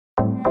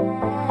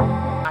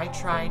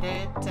tried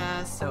it,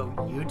 so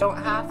you don't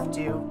have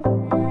to. You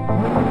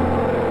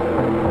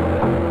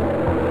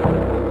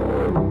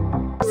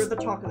were the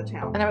talk of the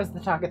town. And I was the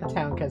talk of the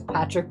town because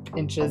Patrick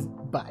pinches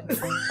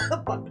butts.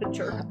 Butt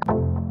pincher.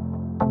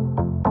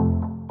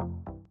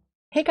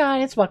 Hey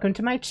guys, welcome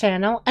to my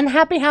channel and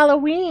happy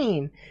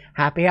Halloween!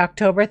 Happy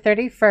October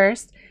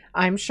 31st.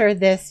 I'm sure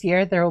this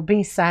year there will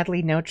be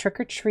sadly no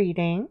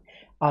trick-or-treating.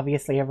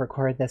 Obviously I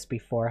recorded this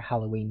before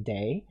Halloween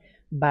Day,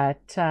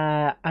 but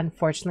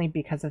unfortunately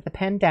because of the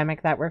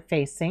pandemic that we're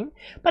facing.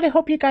 But I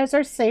hope you guys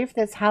are safe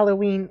this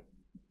Halloween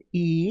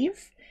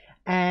Eve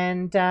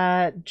and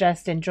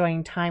just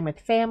enjoying time with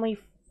family,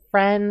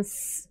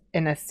 friends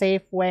in a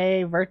safe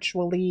way,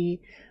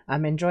 virtually.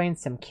 I'm enjoying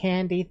some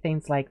candy,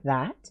 things like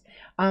that.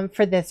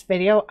 For this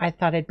video, I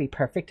thought it'd be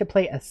perfect to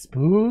play a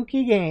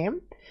spooky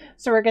game.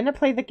 So we're going to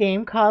play the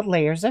game called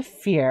Layers of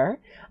Fear.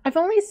 I've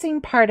only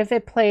seen part of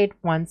it played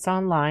once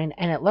online,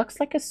 and it looks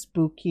like a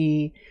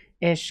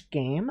spooky-ish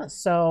game.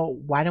 So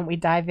why don't we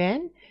dive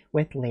in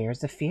with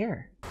Layers of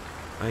Fear?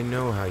 I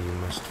know how you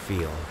must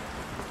feel.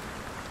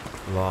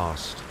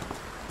 Lost.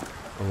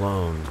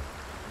 Alone.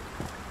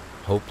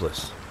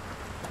 Hopeless.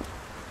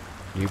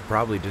 You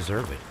probably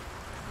deserve it.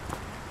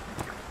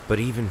 But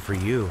even for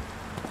you,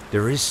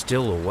 there is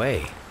still a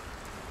way.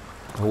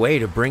 A way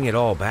to bring it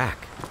all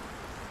back.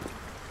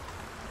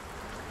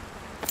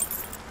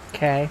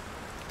 Okay.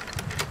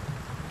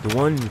 The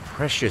one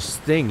precious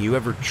thing you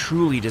ever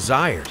truly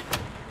desired.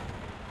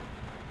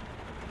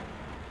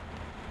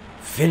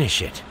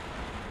 Finish it.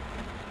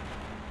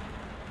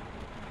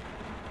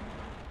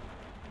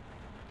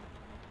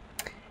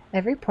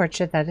 Every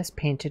portrait that is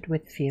painted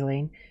with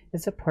feeling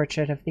is a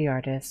portrait of the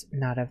artist,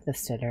 not of the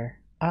sitter.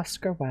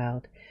 Oscar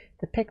Wilde,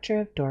 The Picture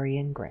of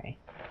Dorian Gray.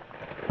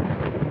 Okay,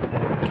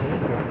 here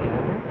we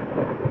are.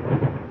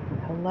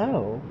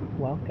 Hello,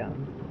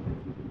 welcome.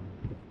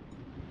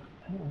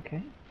 Oh,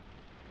 okay.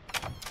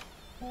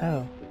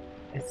 Oh,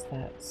 it's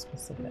that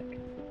specific.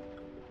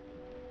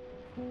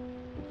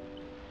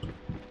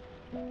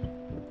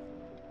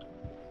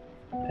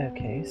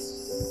 Okay,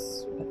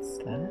 what's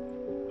that?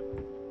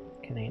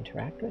 Can I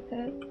interact with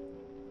it?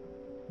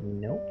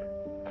 Nope.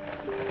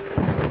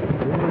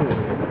 Ooh.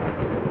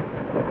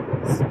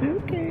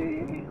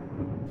 Spooky!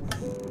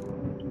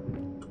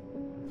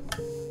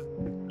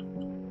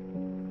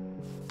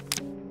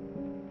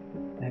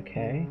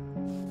 Okay.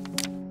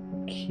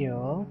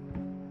 Cool.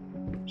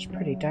 It's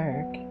pretty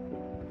dark.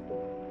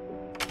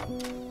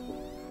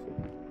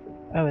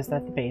 Oh, is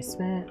that the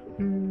basement?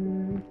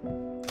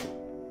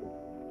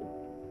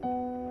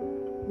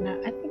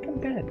 No, I think I'm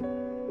good.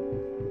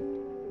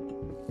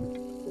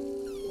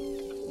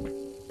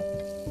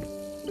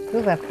 Who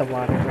left the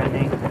water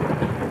running?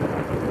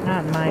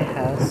 Not in my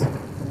house.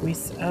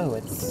 Oh,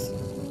 it's...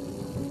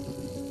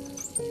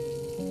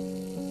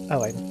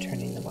 Oh, I'm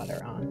turning the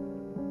water on.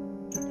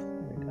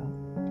 There we go.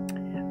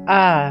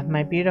 Ah,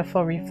 my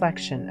beautiful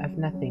reflection of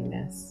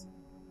nothingness.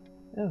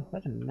 Oh,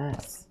 what a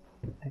mess.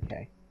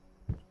 Okay.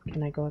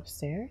 Can I go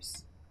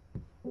upstairs?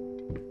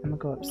 I'm gonna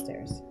go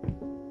upstairs.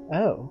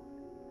 Oh.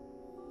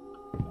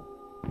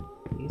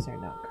 These are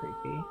not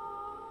creepy.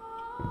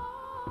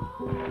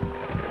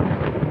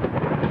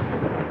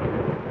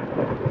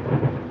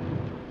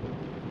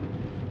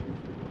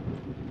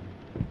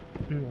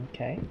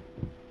 Okay.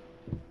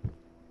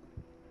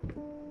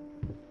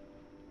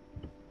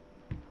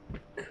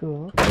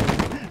 Cool.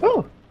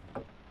 Oh!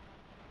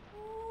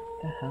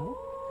 The hell?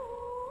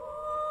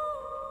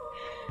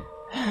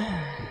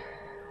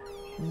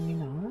 Can we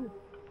not?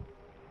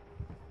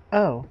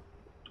 Oh.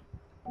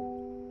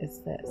 Is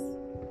this?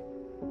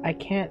 I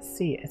can't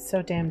see. It's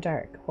so damn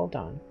dark. Hold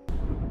on.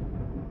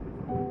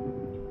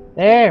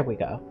 There we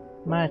go.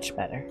 Much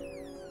better.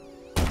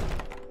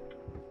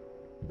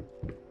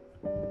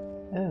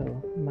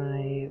 Oh,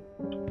 my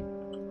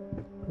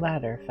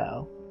ladder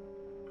fell.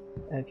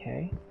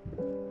 Okay.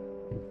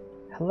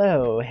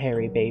 Hello,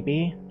 hairy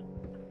baby.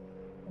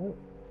 Oh,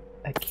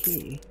 a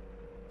key.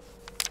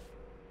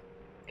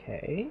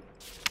 Okay.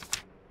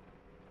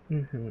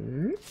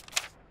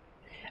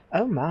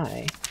 Oh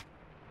my.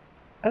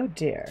 Oh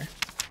dear.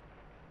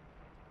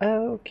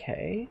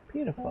 Okay,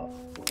 beautiful.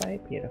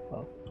 Quite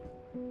beautiful.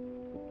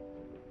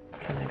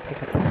 Can I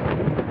pick up the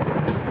phone?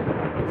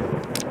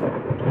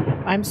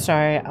 I'm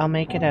sorry, I'll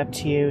make it up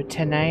to you.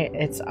 Tonight,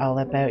 it's all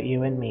about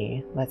you and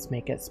me. Let's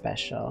make it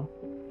special.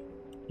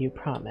 You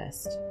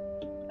promised.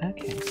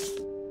 Okay.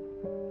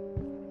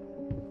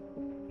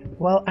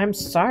 Well, I'm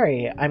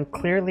sorry. I'm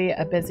clearly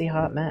a busy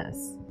hot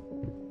mess.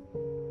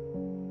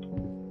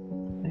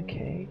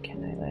 Okay,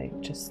 can I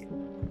like just...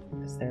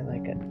 Is there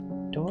like a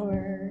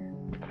door?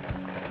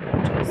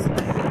 Or just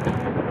like...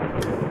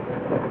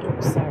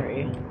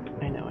 Sorry.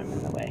 I know I'm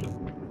in the way.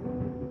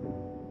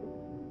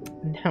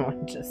 Now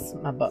I'm just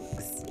my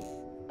books.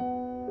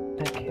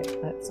 Okay,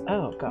 let's...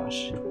 Oh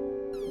gosh.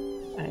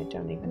 I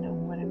don't even know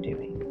what I'm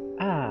doing.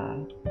 Ah.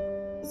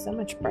 So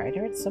much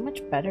brighter. It's so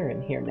much better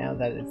in here now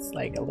that it's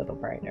like a little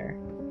brighter.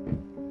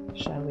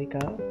 Shall we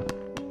go?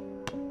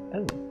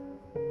 Oh.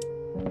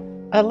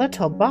 A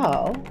little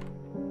ball?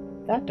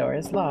 That door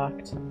is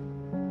locked.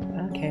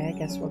 Okay, I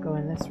guess we'll go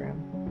in this room.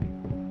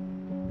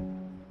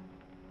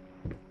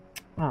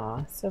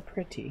 Aw, so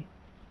pretty.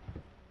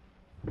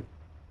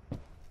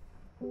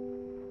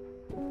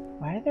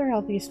 Why are there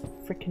all these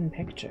freaking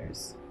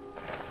pictures?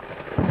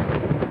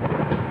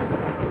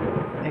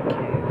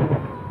 Okay.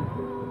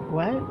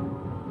 What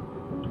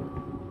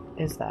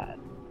is that?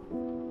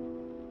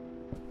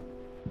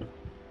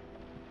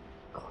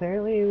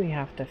 Clearly we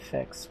have to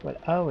fix what...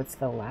 Oh, it's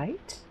the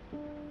light?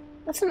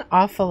 That's an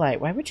awful light.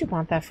 Why would you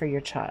want that for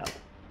your child?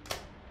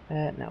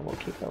 No, we'll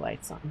keep the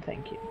lights on.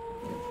 Thank you.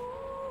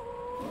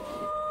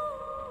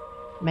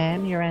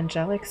 Ma'am, your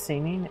angelic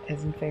singing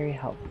isn't very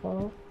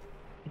helpful.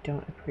 I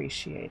don't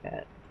appreciate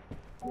it.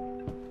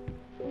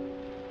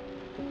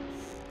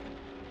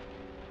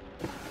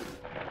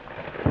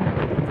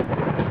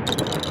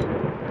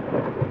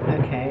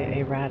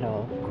 Okay, a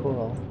rattle.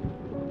 Cool.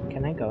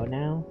 Can I go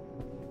now?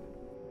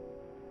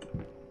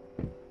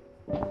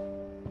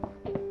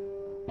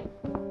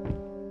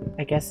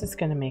 I guess it's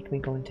gonna make me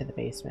go into the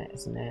basement,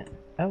 isn't it?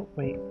 Oh,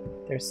 wait.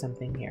 There's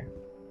something here.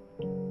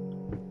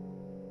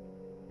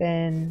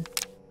 Been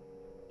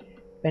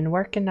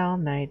working all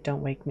night.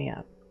 Don't wake me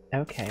up.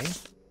 Okay.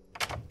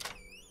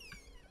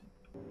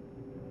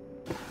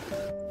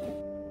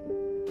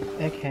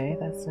 Okay,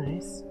 that's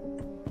nice.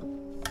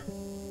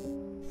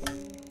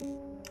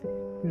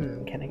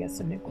 Can I get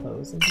some new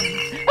clothes and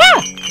things?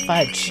 Ah!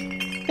 Fudge!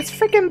 It's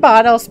freaking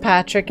bottles,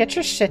 Patrick. Get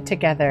your shit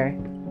together.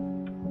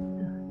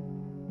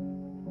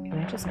 Can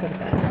I just go to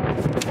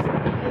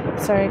bed?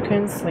 Sorry, I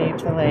couldn't sleep.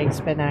 The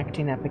leg's been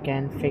acting up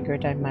again.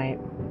 Figured I might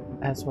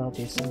as well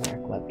do some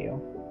work. Love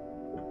you.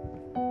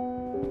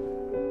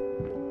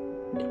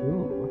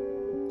 Ooh.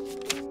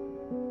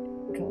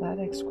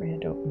 Galadic's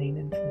grand opening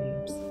in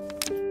flames.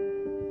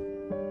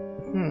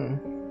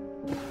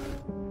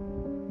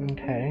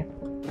 Okay.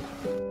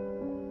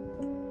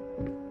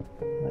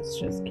 Let's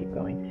just keep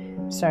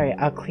going. Sorry,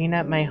 I'll clean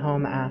up my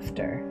home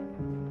after.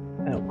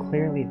 Oh,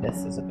 clearly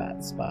this is a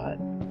bad spot.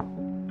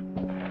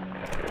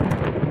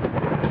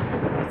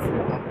 It's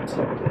locked.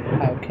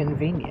 How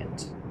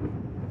convenient.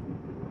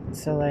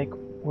 So, like,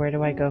 where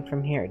do I go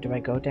from here? Do I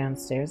go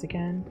downstairs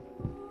again?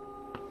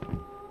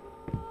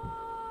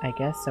 I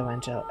guess so,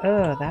 Angel.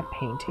 Oh, that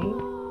painting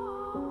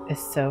is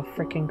so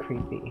freaking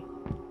creepy.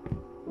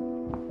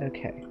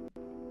 Okay.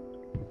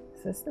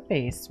 Is this the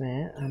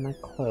basement? I'm gonna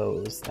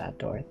close that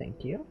door,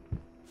 thank you.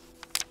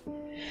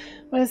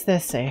 What does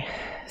this say?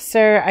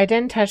 Sir, I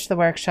didn't touch the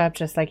workshop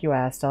just like you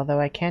asked, although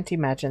I can't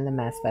imagine the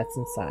mess that's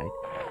inside.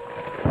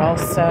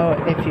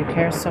 Also, if you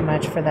care so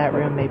much for that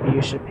room, maybe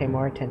you should pay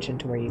more attention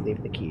to where you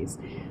leave the keys.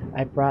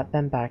 I brought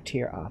them back to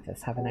your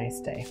office. Have a nice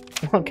day.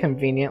 Well,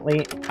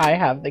 conveniently, I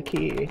have the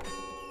key.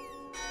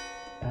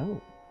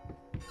 Oh.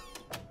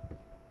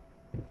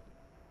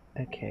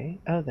 Okay.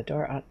 Oh, the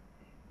door ought...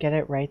 Get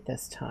it right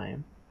this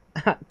time.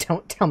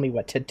 Don't tell me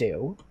what to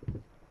do.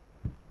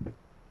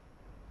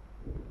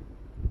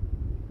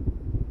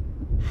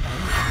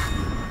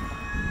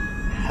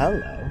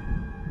 Hello.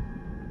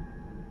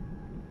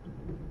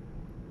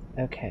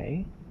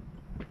 Okay.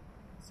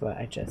 So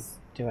I just...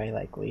 Do I,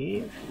 like,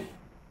 leave?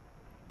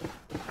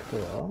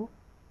 Cool.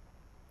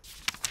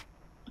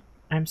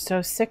 I'm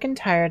so sick and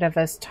tired of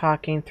us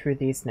talking through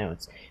these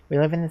notes. We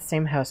live in the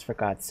same house, for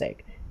God's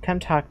sake. Come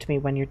talk to me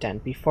when you're done,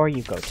 before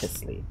you go to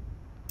sleep.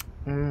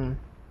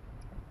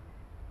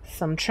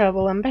 Some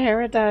trouble in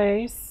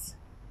paradise.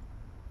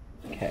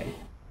 Okay.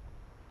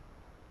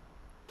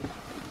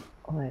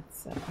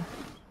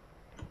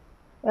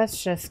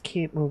 Let's just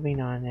keep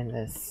moving on in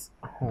this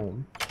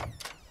home.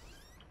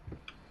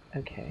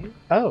 Okay.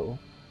 Oh!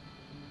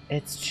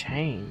 It's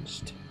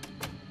changed.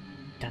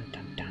 Dun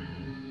dun dun.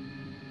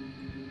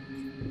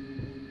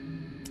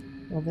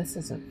 Well, this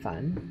isn't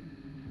fun.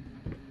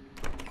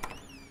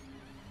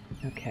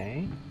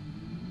 Okay.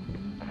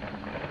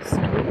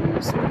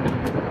 Excuse me.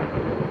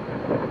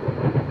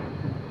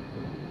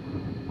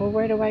 Well,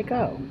 where do I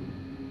go?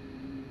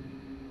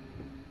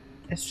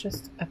 It's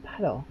just a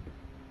puddle.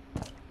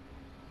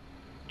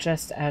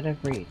 Just out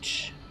of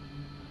reach.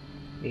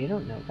 You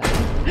don't know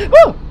that.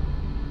 Oh!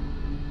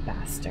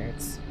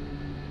 Bastards.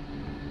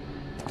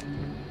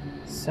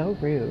 So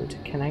rude.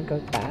 Can I go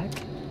back?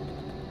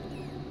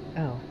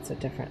 Oh, it's a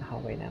different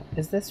hallway now.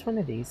 Is this one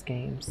of these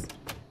games?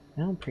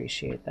 I don't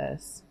appreciate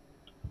this.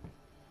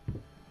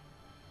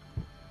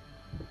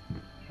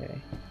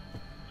 Okay.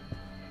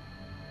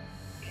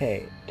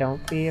 Okay,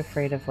 don't be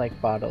afraid of, like,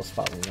 bottles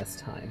falling this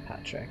time,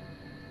 Patrick.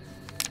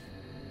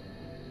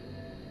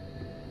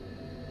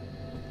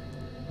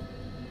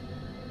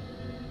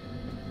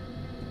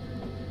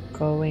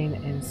 Going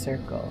in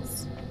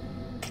circles.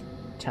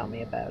 Tell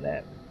me about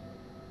it.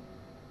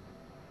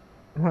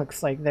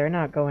 Looks like they're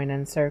not going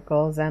in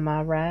circles, am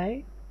I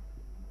right?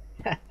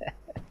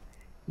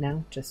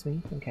 No, just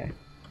me? Okay.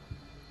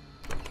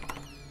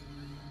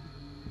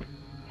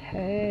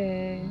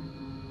 Hey.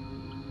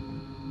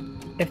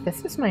 If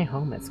this is my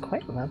home, it's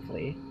quite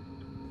lovely.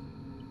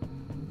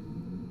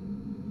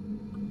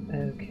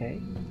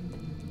 Okay.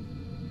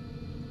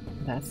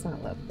 That's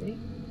not lovely.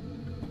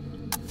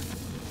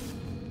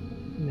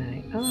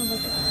 Oh, look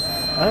at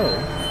that.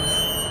 Oh.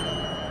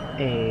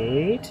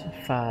 8,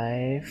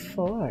 5,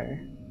 4.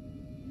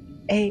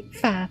 8,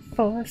 5,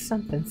 4,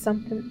 something,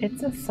 something,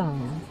 it's a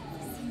song.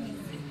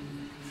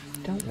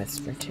 Don't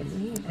whisper to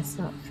me, it's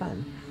not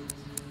fun.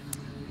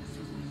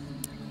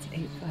 It's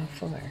 8, 5,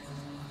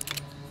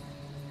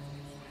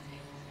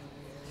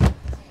 4.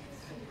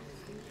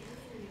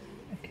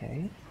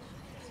 Okay.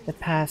 The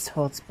past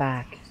holds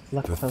back.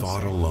 Look The closer.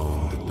 thought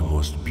alone that the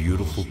most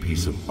beautiful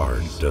piece of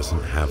art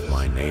doesn't have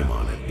my name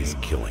on it is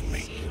killing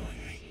me.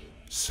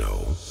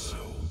 So,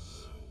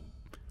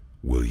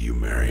 will you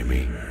marry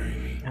me?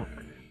 Oh,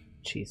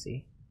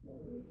 cheesy.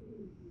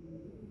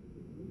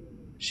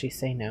 She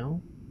say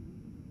no?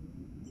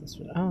 Is this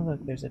what, oh,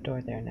 look, there's a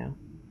door there now.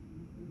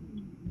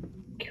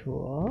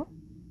 Cool.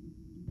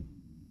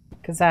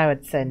 Because I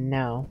would say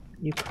no.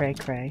 You cray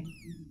cray.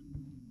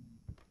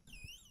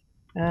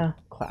 Oh,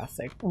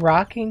 classic.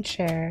 Rocking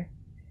chair.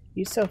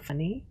 You so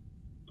funny.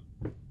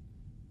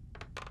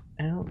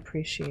 I don't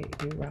appreciate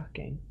you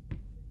rocking.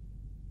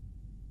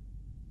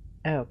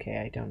 Okay,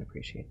 I don't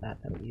appreciate that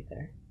though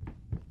either.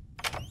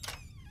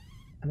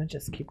 I'm gonna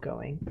just keep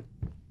going.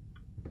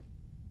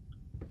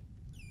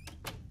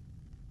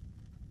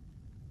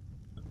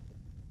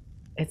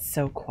 It's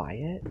so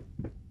quiet.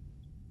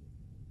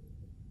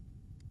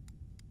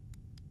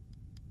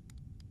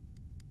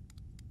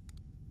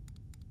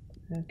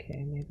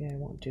 Okay, maybe I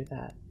won't do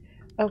that.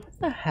 Oh, what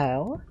the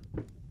hell?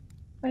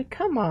 Like,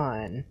 come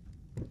on.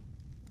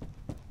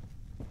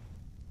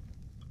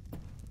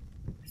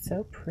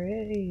 So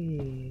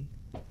pretty.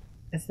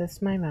 Is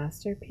this my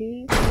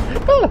masterpiece?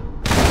 Oh!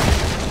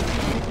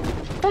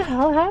 What the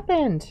hell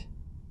happened?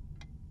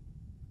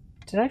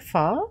 Did I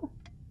fall?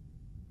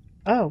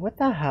 Oh, what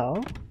the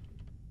hell?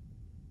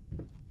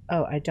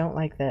 Oh, I don't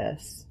like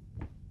this.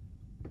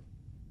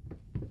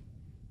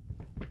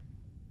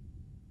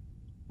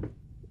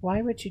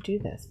 Why would you do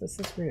this? This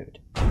is rude.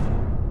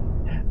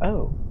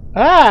 Oh.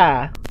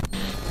 Ah!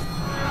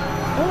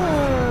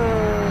 Oh.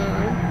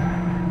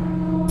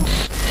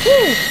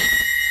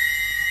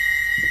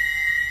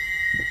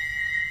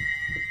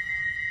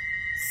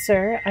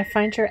 Sir, I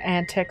find your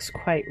antics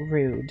quite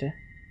rude.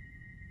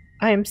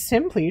 I am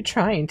simply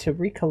trying to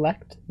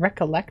recollect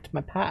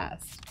my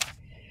past.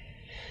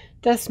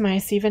 Dust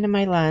mice, even in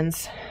my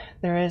lens,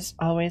 there is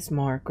always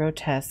more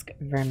grotesque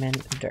vermin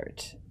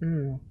dirt.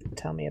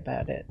 Tell me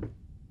about it.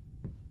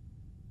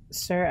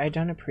 Sir, I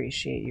don't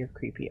appreciate your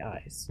creepy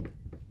eyes.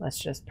 Let's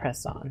just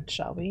press on,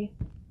 shall we?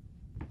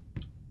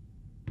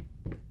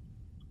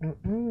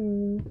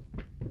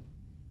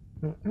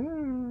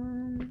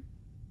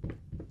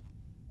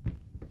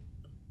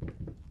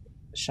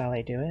 Shall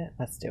I do it?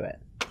 Let's do it.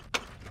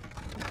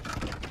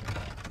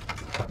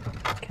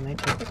 Can I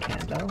take a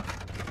candle?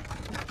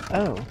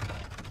 Oh.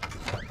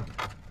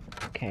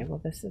 Okay,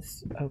 well this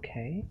is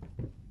okay.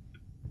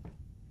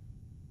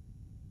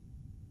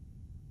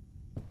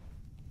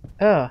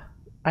 Ugh,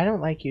 I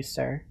don't like you,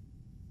 sir.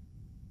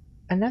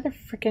 Another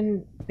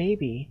freaking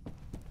baby.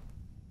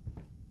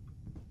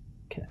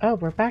 Oh,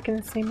 we're back in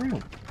the same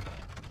room.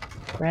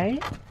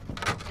 Right?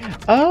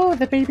 Oh,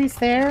 the baby's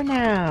there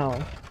now.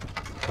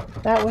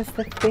 That was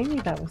the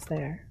thingy that was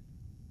there.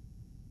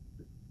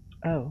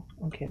 Oh,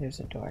 okay, there's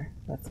a door.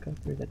 Let's go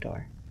through the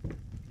door.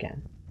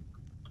 Again.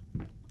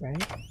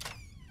 Right?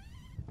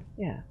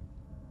 Yeah.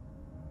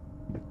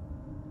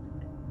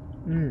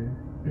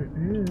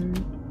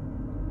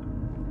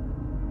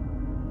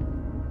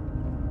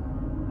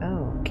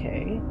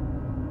 Okay.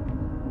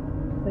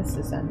 This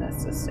is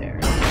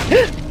unnecessary.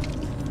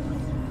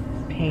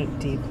 Paint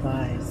deep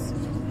lies.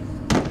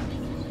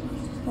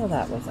 Well,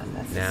 that was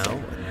unnecessary.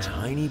 Now, a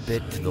tiny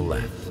bit to the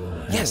left.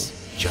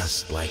 Yes,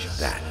 just like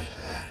that.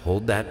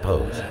 Hold that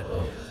pose.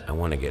 I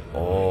want to get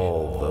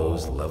all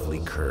those lovely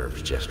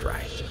curves just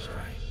right.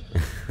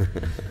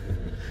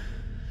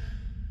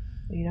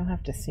 You don't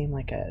have to seem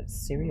like a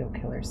serial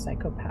killer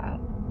psychopath,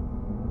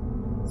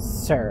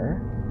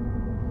 sir.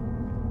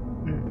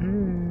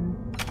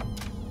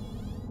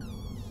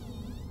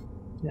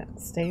 Yeah,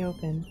 stay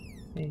open.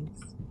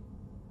 Thanks.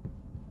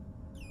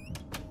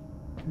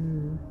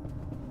 Ooh.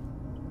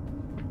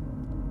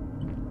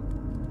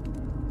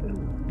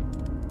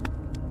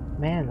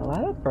 Man, a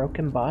lot of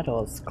broken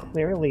bottles.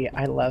 Clearly,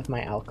 I love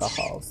my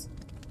alcohols.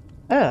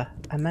 Ugh,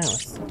 a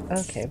mouse.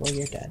 Okay, well,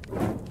 you're dead.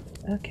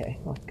 Okay,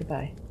 well,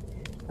 goodbye.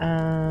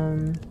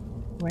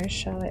 Where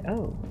shall I...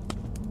 Oh.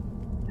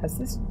 Has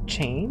this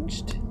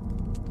changed?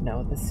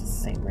 No, this is the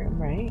same room,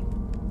 right?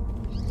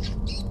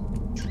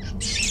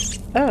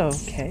 Oh,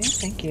 okay,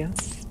 thank you.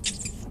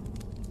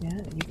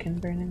 Yeah, you can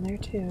burn in there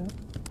too.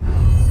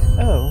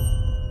 Oh.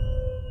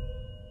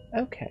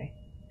 Okay.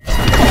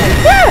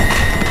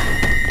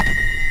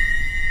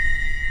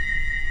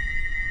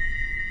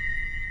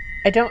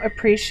 I don't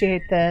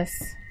appreciate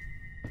this.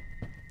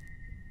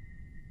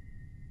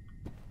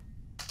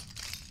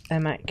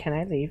 Can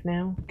I leave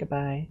now?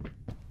 Goodbye.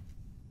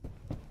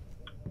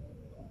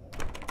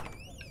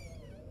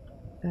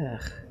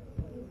 Ugh.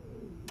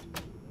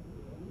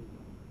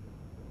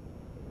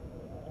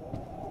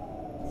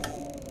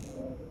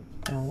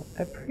 Don't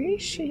don't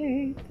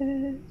appreciate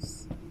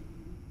this.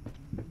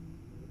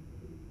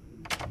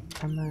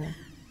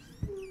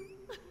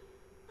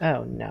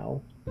 Oh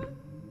no.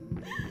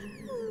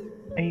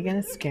 Are you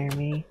gonna scare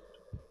me?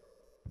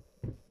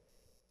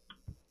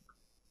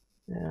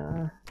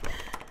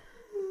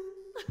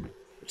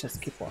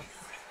 Just keep walking.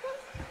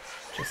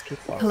 Just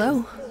keep walking.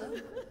 Hello.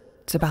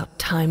 It's about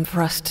time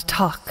for us to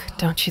talk,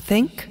 don't you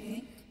think?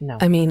 No.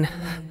 I mean,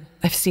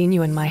 I've seen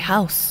you in my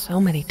house so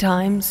many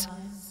times,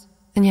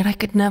 and yet I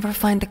could never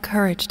find the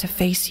courage to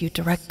face you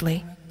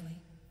directly.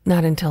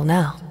 Not until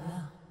now.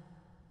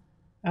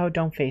 Oh,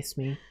 don't face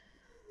me.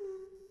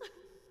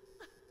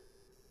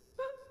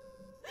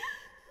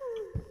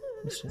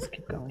 Let's just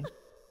keep going.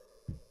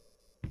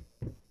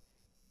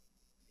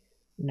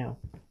 No.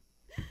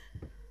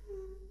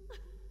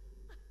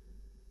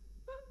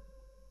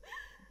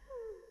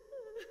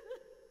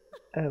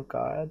 Oh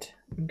god.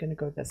 I'm gonna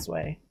go this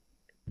way.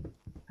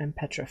 I'm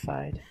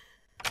petrified.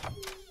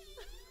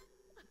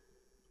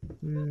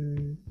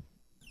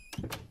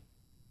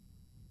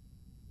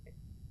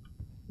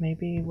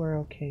 Maybe we're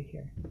okay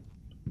here.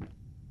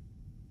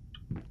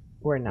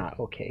 We're not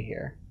okay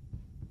here.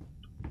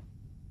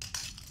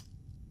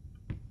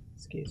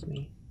 Excuse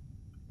me.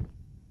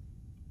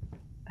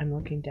 I'm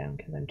looking down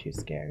because I'm too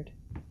scared.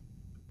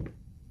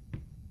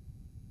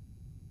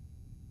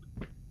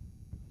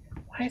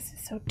 Why is it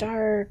so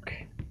dark?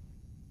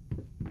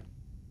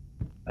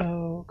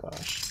 Oh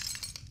gosh.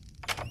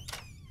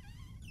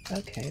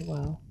 Okay,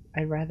 well,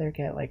 I'd rather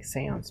get like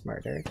Seance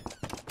murdered.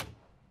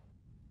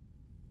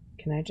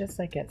 Can I just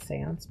like get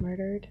Seance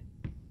murdered?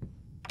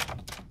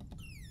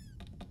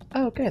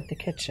 Oh good, the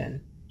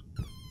kitchen.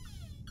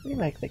 We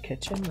like the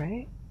kitchen,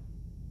 right?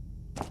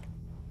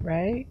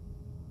 Right?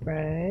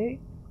 Right?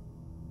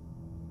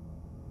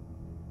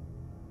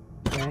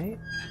 Right?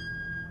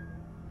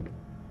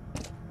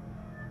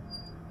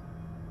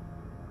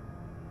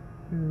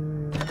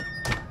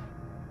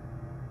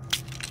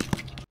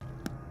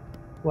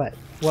 What?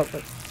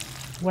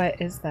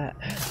 What is that?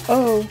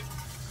 Oh!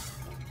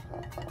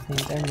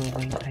 Things are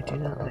moving. I do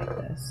not like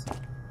this.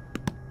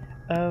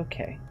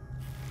 Okay.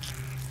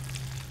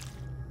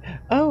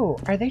 Oh,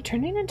 are they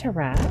turning into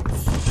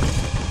rats?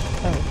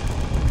 Oh.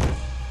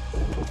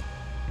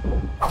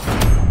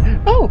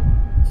 Oh!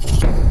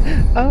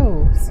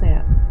 Oh,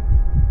 snap.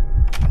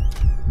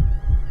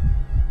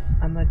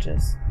 I'ma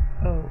just...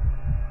 Oh.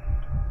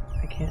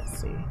 I can't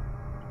see.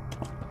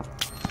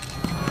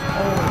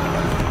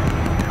 Oh.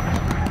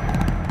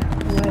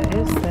 What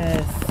is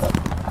this?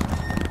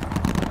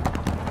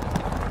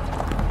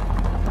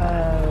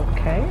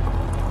 Okay.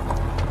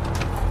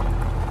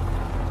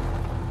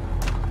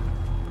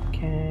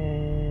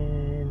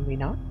 Can we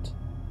not?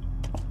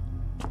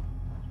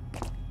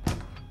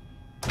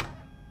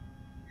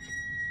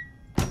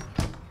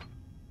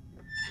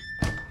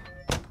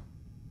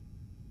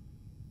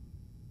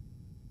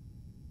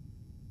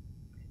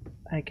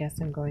 I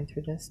guess I'm going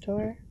through this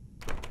door.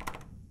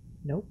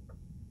 Nope.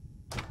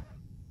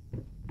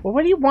 Well,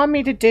 what do you want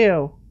me to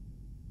do?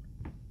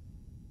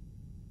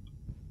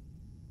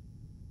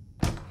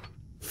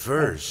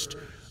 First,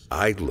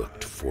 I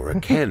looked for a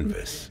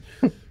canvas.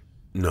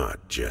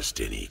 Not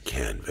just any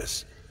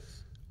canvas.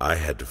 I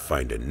had to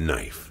find a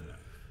knife.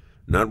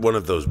 Not one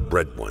of those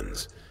bread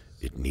ones.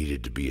 It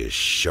needed to be as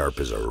sharp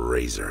as a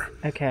razor.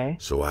 Okay.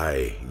 So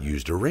I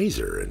used a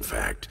razor, in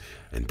fact,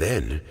 and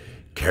then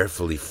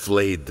carefully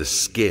flayed the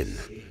skin.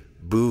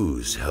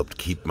 Booze helped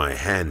keep my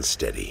hand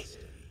steady.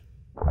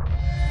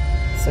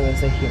 So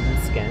is it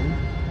human skin?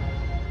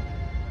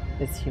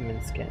 It's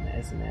human skin,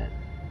 isn't it?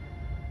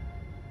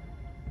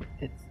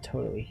 It's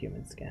totally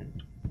human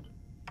skin.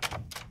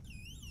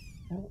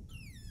 Oh.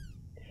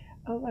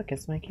 Oh look,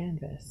 it's my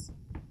canvas.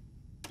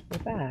 We're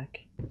back.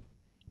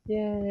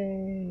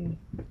 Yay!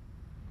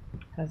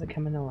 How's it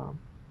coming along?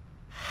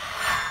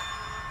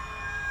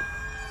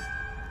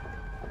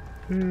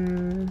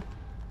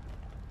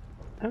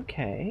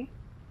 Okay.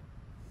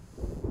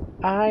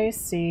 I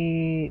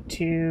see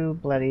 2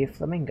 bloody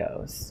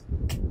flamingos.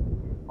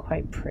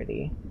 Quite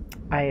pretty.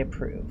 I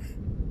approve.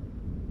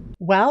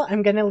 Well,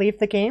 I'm gonna leave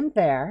the game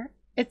there.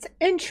 It's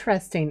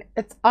interesting.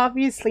 It's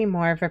obviously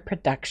more of a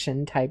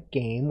production type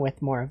game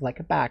with more of like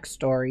a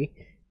backstory,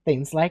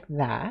 things like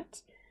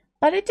that.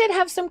 But it did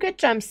have some good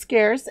jump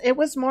scares. It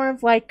was more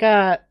of like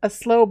a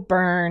slow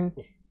burn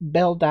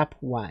build up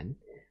one.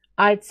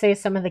 I'd say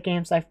some of the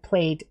games I've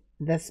played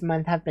this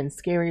month have been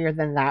scarier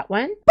than that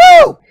one.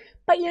 Boo!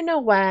 But you know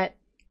what?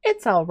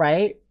 It's all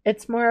right.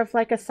 It's more of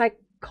like a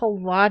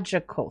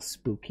psychological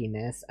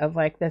spookiness of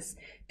like this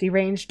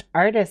deranged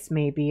artist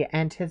maybe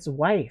and his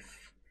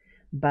wife.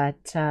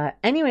 But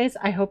anyways,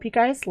 I hope you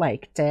guys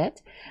liked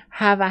it.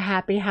 Have a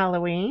happy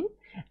Halloween.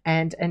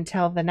 And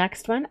until the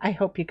next one, I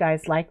hope you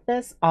guys like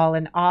this all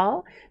in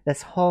all,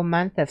 this whole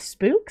month of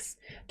spooks.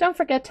 Don't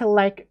forget to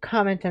like,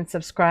 comment, and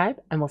subscribe,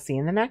 and we'll see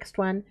you in the next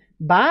one.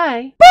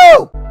 Bye!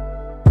 Boo!